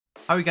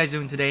How are you guys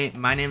doing today?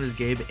 My name is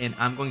Gabe and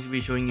I'm going to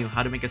be showing you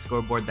how to make a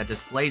scoreboard that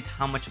displays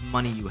how much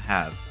money you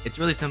have. It's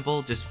really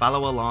simple, just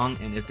follow along,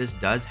 and if this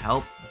does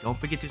help, don't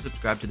forget to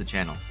subscribe to the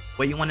channel.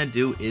 What you want to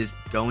do is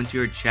go into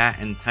your chat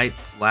and type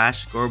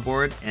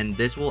 /scoreboard, and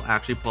this will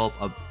actually pull up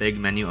a big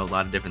menu of a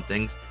lot of different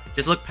things.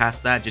 Just look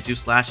past that, just do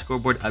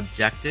 /scoreboard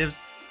objectives,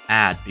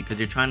 add, because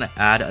you're trying to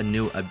add a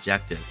new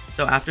objective.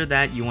 So after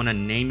that, you want to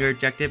name your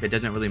objective. It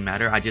doesn't really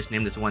matter, I just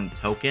named this one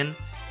token.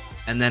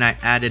 And then I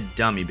added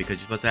dummy because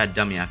you're supposed to add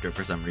dummy after it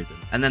for some reason.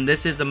 And then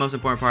this is the most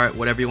important part.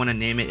 Whatever you want to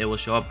name it, it will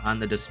show up on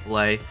the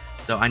display.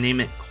 So I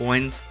name it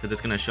coins because it's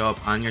going to show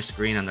up on your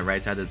screen on the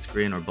right side of the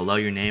screen or below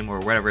your name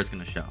or wherever it's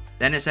going to show.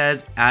 Then it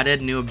says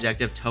added new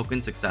objective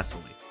token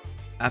successfully.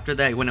 After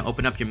that, you want to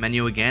open up your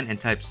menu again and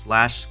type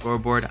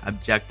 /scoreboard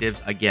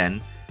objectives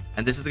again.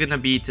 And this is going to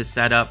be to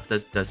set up the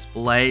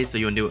display. So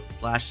you want to do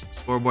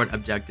 /scoreboard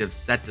objectives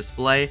set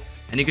display.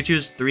 And you can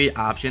choose 3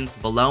 options: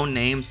 below,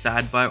 name,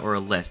 sidebar, or a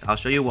list. I'll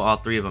show you what all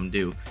 3 of them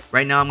do.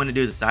 Right now I'm going to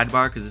do the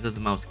sidebar because this is the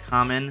most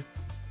common.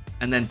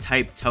 And then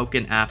type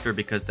token after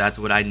because that's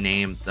what I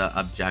named the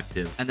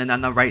objective. And then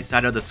on the right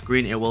side of the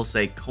screen it will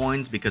say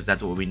coins because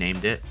that's what we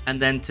named it. And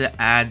then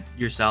to add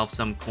yourself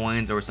some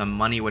coins or some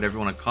money, whatever you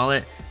want to call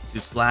it, do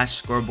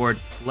 /scoreboard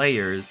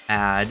players,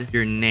 add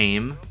your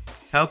name,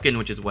 token,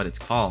 which is what it's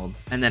called,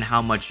 and then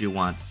how much you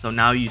want. So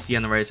now you see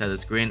on the right side of the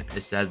screen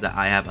it says that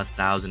I have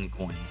 1,000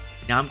 coins.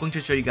 Now I'm going to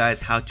show you guys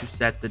how to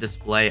set the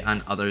display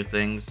on other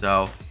things.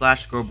 So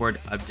 /scoreboard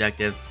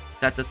objective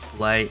set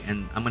display,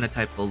 and I'm going to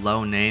type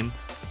below name.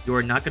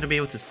 You're not going to be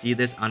able to see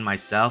this on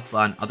myself, but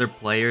on other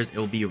players it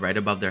will be right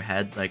above their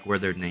head, like where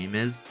their name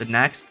is. The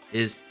next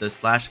is the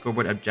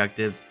 /scoreboard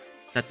objectives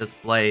set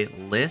display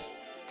list,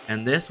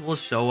 and this will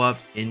show up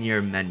in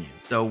your menu.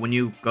 So when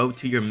you go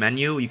to your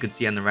menu, you can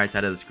see on the right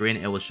side of the screen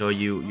it will show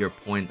you your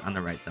points on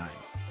the right side.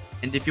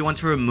 And if you want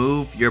to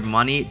remove your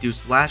money, do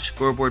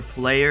 /scoreboard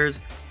players,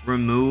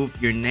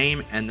 remove your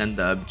name, and then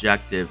the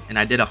objective. And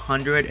I did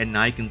 100, and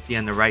now you can see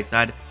on the right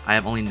side I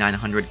have only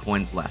 900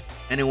 coins left.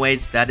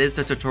 Anyways, that is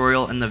the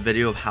tutorial in the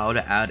video of how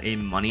to add a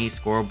money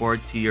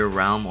scoreboard to your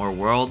realm or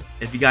world.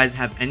 If you guys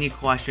have any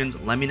questions,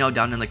 let me know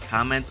down in the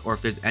comments, or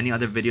if there's any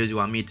other videos you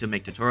want me to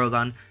make tutorials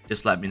on,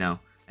 just let me know.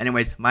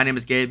 Anyways, my name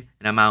is Gabe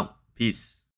and I'm out. Peace.